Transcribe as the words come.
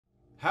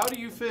How do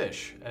you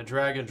fish at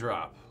drag and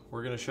drop?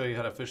 We're going to show you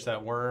how to fish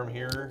that worm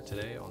here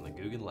today on the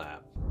Googan Lab.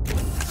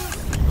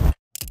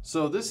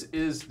 So this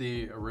is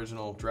the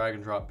original drag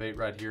and drop bait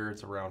right here.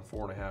 It's around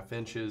 4.5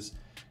 inches.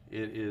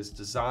 It is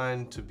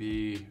designed to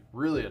be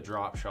really a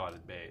drop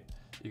shotted bait.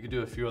 You could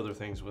do a few other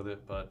things with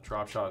it, but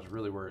drop shot is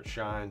really where it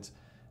shines.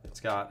 It's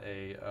got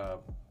a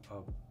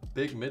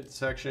big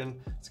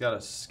midsection. It's got a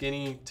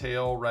skinny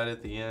tail right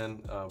at the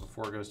end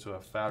before it goes to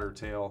a fatter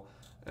tail,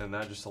 and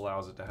that just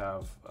allows it to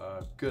have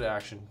good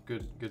action,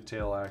 good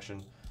tail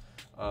action,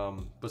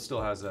 but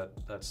still has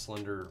that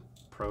slender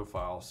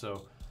profile.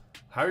 So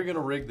how you're going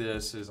to rig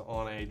this is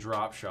on a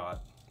drop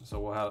shot. So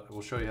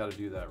we'll show you how to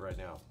do that right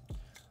now.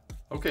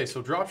 Okay,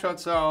 so drop shot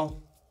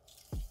style,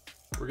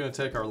 we're going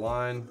to take our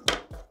line.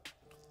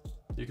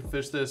 You can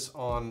fish this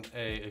on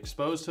a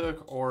exposed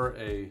hook or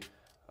a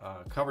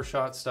cover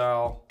shot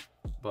style,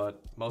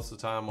 but most of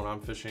the time when I'm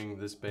fishing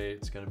this bait,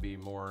 it's going to be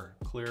more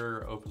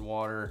clear, open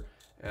water,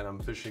 and I'm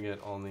fishing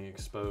it on the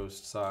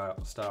exposed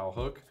style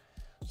hook.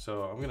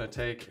 So I'm going to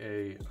take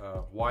a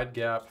wide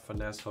gap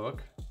finesse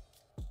hook,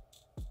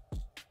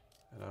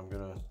 and I'm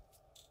going to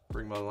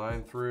bring my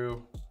line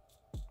through.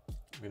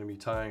 I'm going to be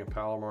tying a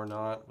Palomar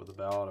knot with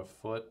about a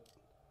foot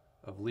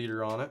of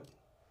leader on it.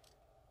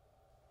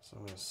 So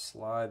I'm going to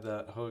slide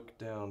that hook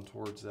down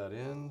towards that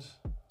end.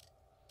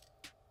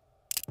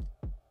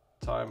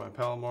 Tie my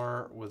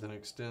Palomar with an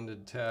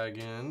extended tag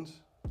end.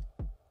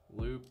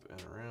 Loop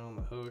and around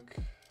the hook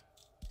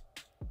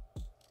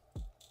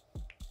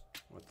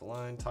with the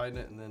line, tighten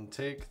it, and then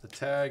take the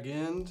tag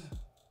end.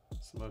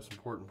 It's the most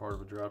important part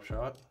of a drop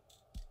shot.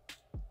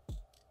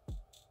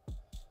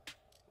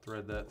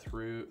 Thread that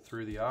through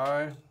the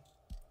eye.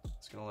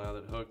 It's going to allow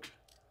that hook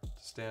to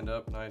stand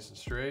up nice and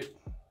straight.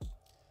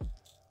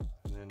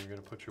 And then you're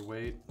going to put your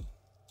weight,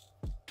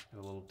 get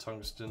a little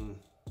tungsten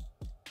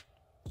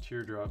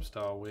teardrop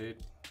style weight.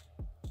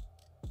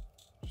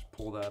 Just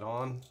pull that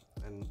on,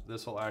 and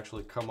this will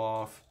actually come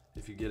off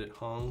if you get it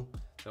hung.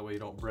 That way you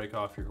don't break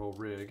off your whole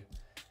rig.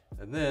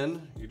 And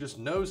then you just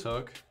nose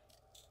hook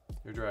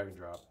your drag and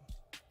drop.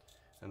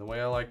 And the way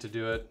I like to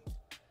do it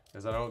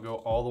is I don't go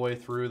all the way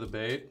through the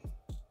bait.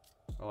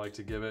 I like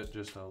to give it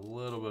just a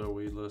little bit of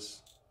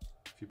weedless.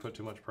 If you put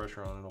too much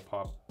pressure on it,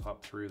 it'll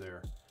pop through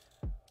there.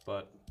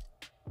 But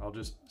I'll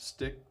just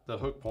stick the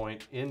hook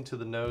point into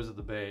the nose of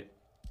the bait.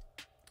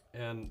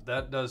 And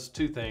that does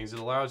two things. It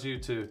allows you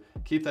to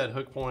keep that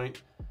hook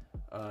point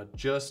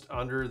just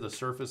under the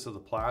surface of the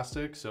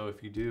plastic. So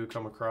if you do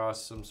come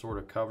across some sort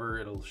of cover,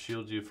 it'll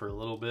shield you for a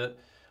little bit.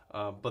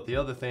 But the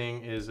other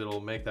thing is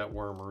it'll make that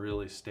worm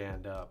really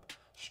stand up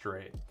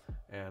straight.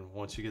 And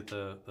once you get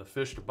the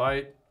fish to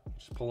bite,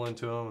 just pull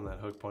into them, and that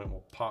hook point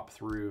will pop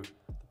through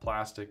the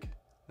plastic,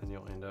 and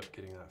you'll end up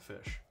getting that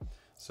fish.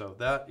 So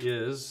that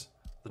is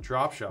the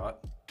drop shot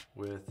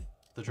with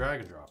the drag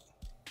and drop.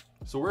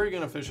 So where are you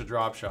going to fish a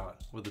drop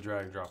shot with the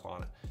drag and drop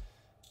on it?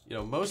 You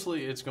know,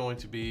 mostly it's going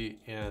to be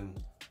in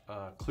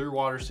clear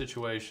water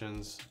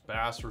situations.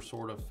 Bass are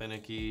sort of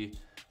finicky.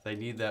 They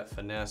need that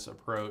finesse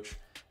approach,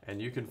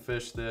 and you can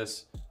fish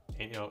this,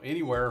 you know,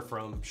 anywhere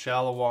from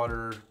shallow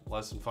water,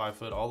 less than 5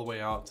 foot, all the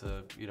way out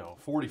to, you know,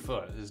 40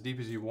 foot, as deep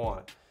as you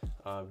want,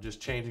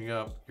 just changing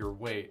up your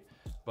weight.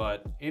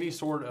 But any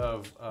sort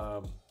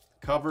of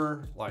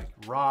cover, like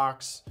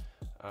rocks,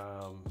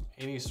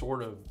 any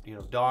sort of, you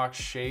know, dock,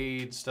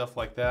 shade, stuff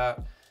like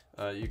that,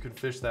 you can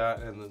fish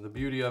that. And the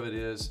beauty of it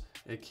is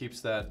it keeps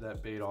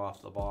that bait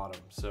off the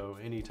bottom. So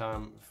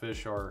anytime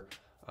fish are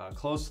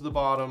close to the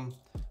bottom,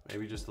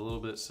 maybe just a little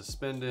bit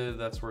suspended,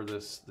 that's where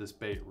this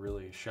bait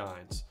really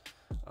shines.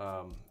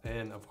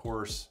 And of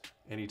course,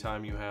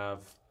 anytime you have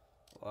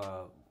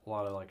a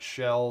lot of like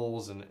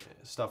shells and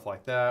stuff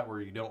like that,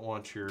 where you don't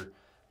want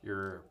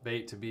your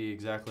bait to be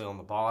exactly on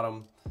the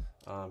bottom,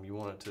 you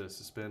want it to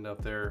suspend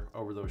up there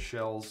over those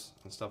shells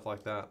and stuff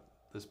like that,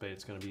 this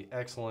bait's going to be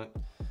excellent.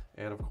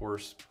 And of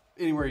course,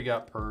 anywhere you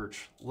got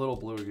perch, little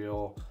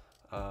bluegill,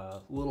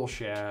 little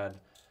shad,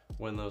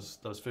 when those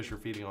fish are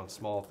feeding on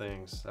small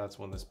things, that's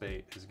when this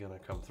bait is going to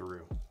come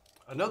through.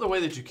 Another way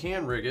that you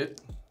can rig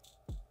it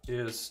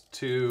is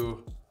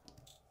to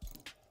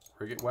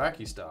rig it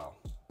wacky style.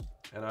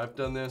 And I've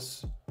done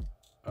this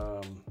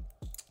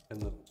in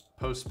the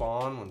post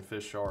spawn when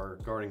fish are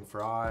guarding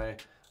fry.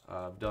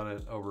 I've done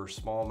it over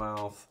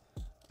smallmouth,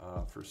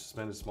 for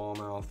suspended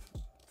smallmouth,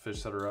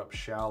 fish that are up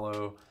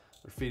shallow,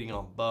 they're feeding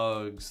on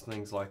bugs,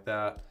 things like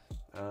that.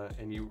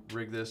 And you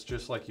rig this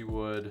just like you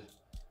would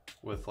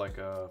with like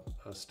a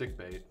stick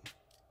bait.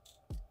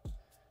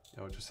 You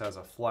know, it just has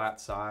a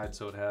flat side,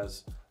 so it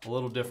has a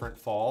little different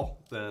fall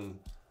than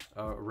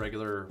a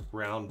regular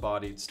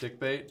round-bodied stick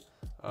bait.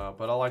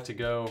 But I like to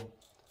go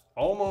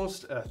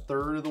almost a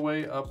third of the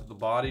way up the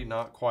body,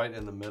 not quite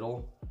in the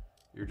middle.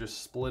 You're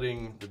just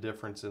splitting the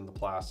difference in the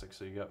plastic.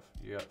 So you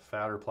got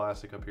fatter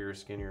plastic up here,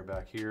 skinnier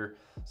back here.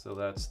 So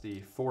that's the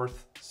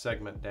fourth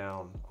segment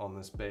down on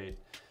this bait.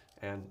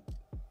 And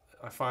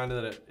I find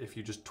that if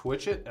you just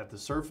twitch it at the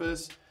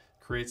surface,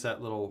 creates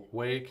that little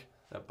wake,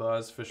 that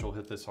buzz, fish will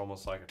hit this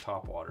almost like a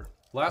topwater.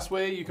 Last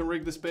way you can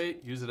rig this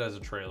bait, use it as a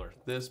trailer.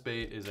 This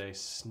bait is a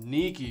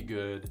sneaky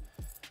good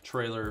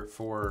trailer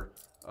for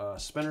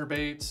spinner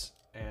baits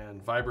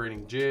and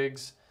vibrating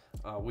jigs.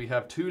 We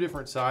have two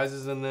different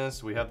sizes in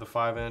this. We have the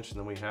 5-inch and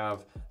then we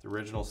have the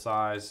original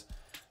size.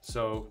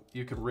 So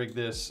you can rig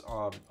this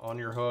on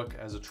your hook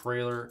as a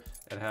trailer.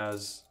 It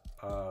has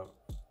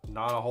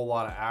not a whole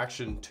lot of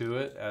action to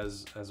it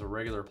as a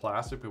regular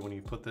plastic, but when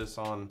you put this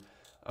on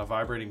a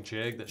vibrating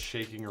jig that's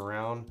shaking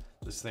around,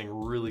 this thing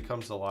really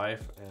comes to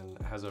life and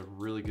has a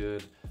really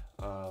good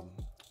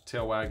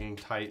tail wagging,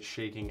 tight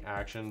shaking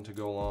action to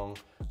go along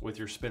with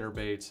your spinner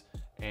baits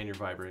and your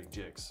vibrating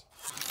jigs.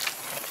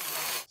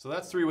 So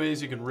that's 3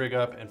 ways you can rig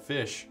up and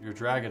fish your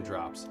drag and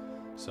drops.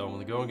 So when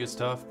the going gets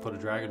tough, put a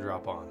drag and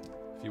drop on.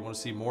 If you want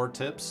to see more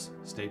tips,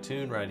 stay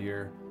tuned right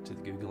here to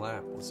the Googan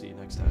Lab. We'll see you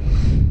next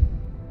time.